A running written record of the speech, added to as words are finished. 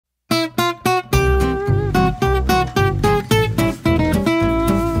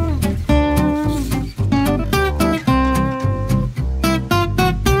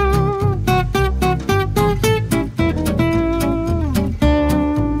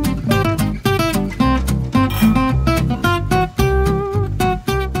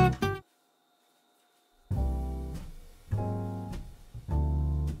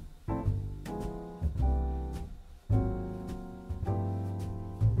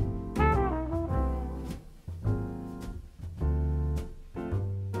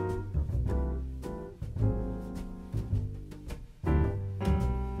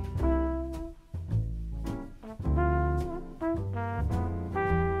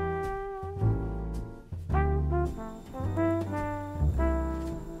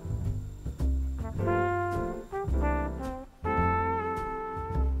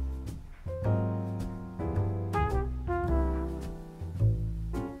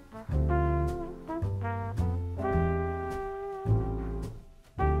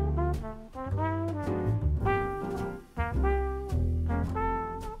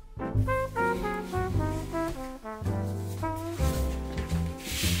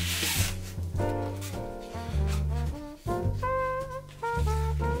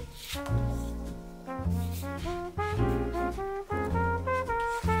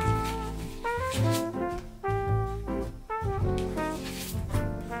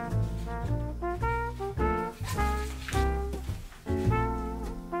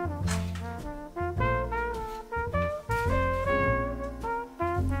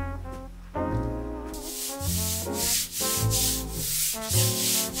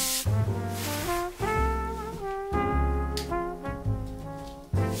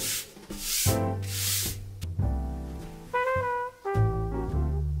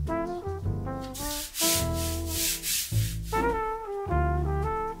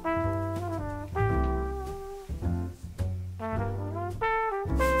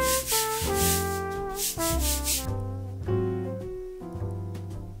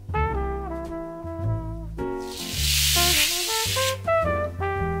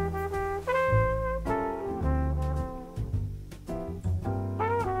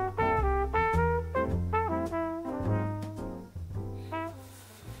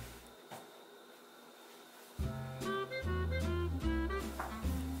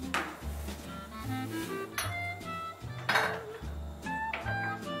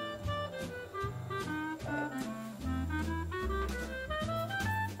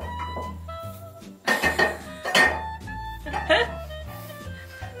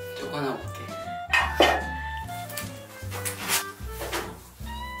하나 볼게.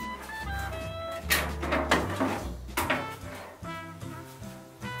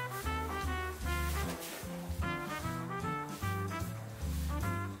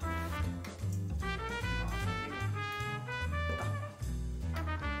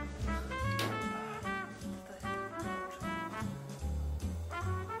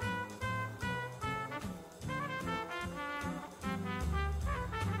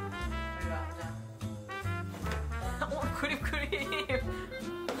 그림.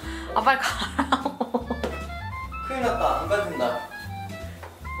 아 빨리 가라고. 큰일 났다. 안 가진다.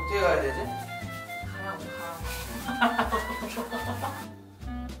 어떻게 가야 되지? 가라고.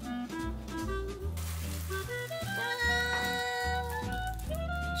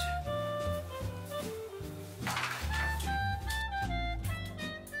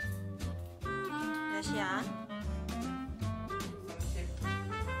 몇 시야?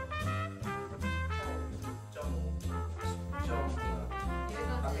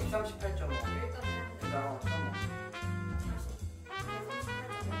 138.5.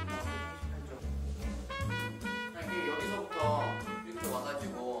 여기서부터 이렇게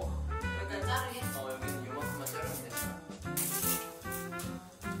와가지고 여기까지 자르게? 여기는 이만큼만 자르면 되잖아.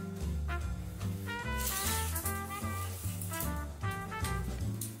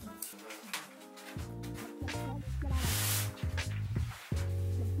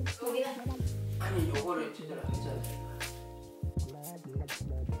 여기는? 아니 요거를 제대로 해줘야 돼.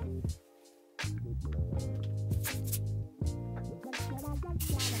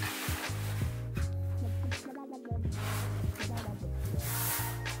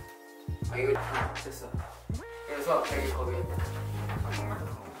 아 이거 됐어. 그래서 여기 거기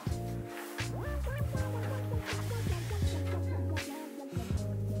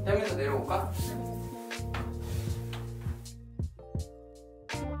떼면서 내려올까?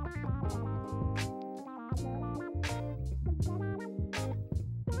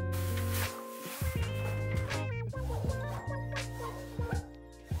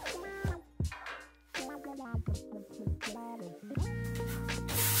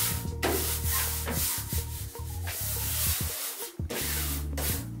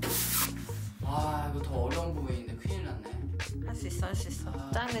 아 이거 더 어려운 부분인데 큰일 났네. 할 수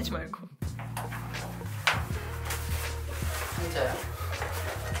있어. 짜증내지 말고. 한자야?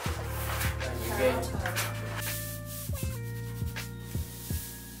 이게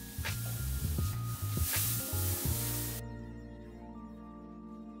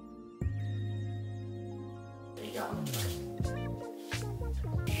이게 안 돼.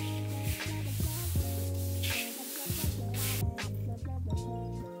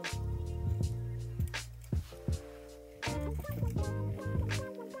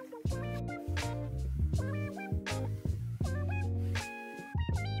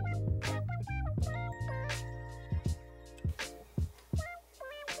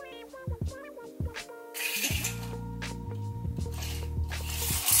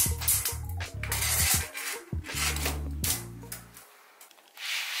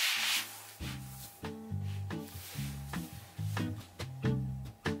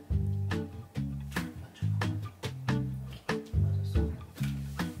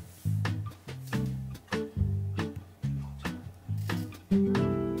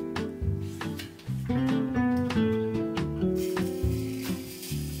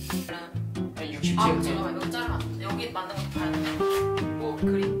 아 잠깐만 이거 자르면 여기 만든 것도 봐야 돼. 뭐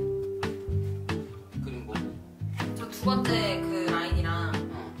그림 뭐? 저 두 번째 그 라인이랑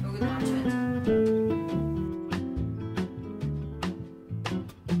여기도 맞춰야지.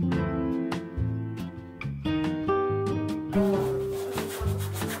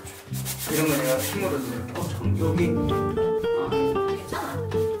 이런 거 내가 힘으로 넣을게. 여기 괜찮아.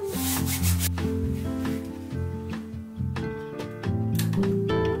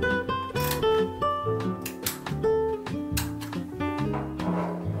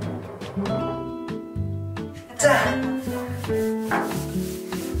 짠!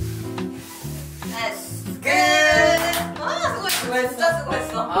 됐어. 끝! 아 수고했어. 진짜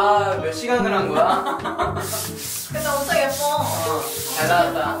수고했어. 아, 몇 시간을 한 거야? 근데 엄청 예뻐. 잘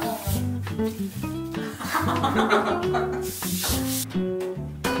나왔다.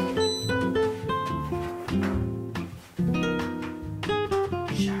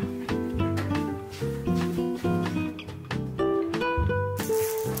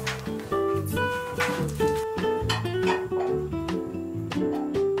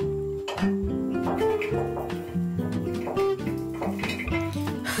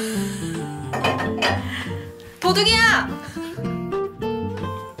 도둑이야!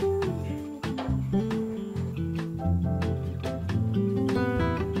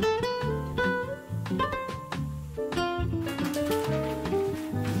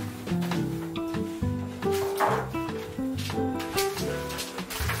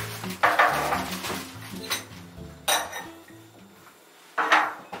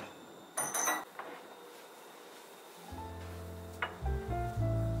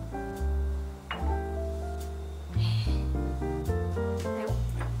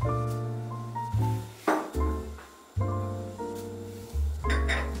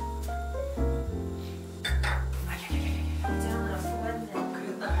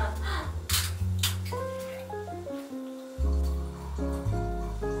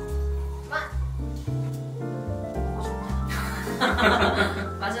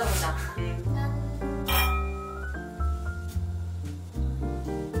 마셔보자.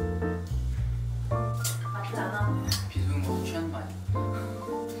 맞잖아. 비수는 거 취한 거 아니야?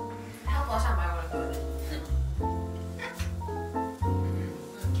 하고 샤 말고 그래.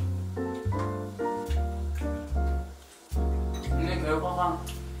 근데 결과가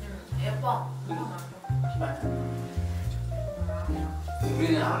예뻐.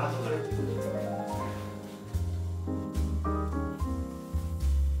 우리는 알아서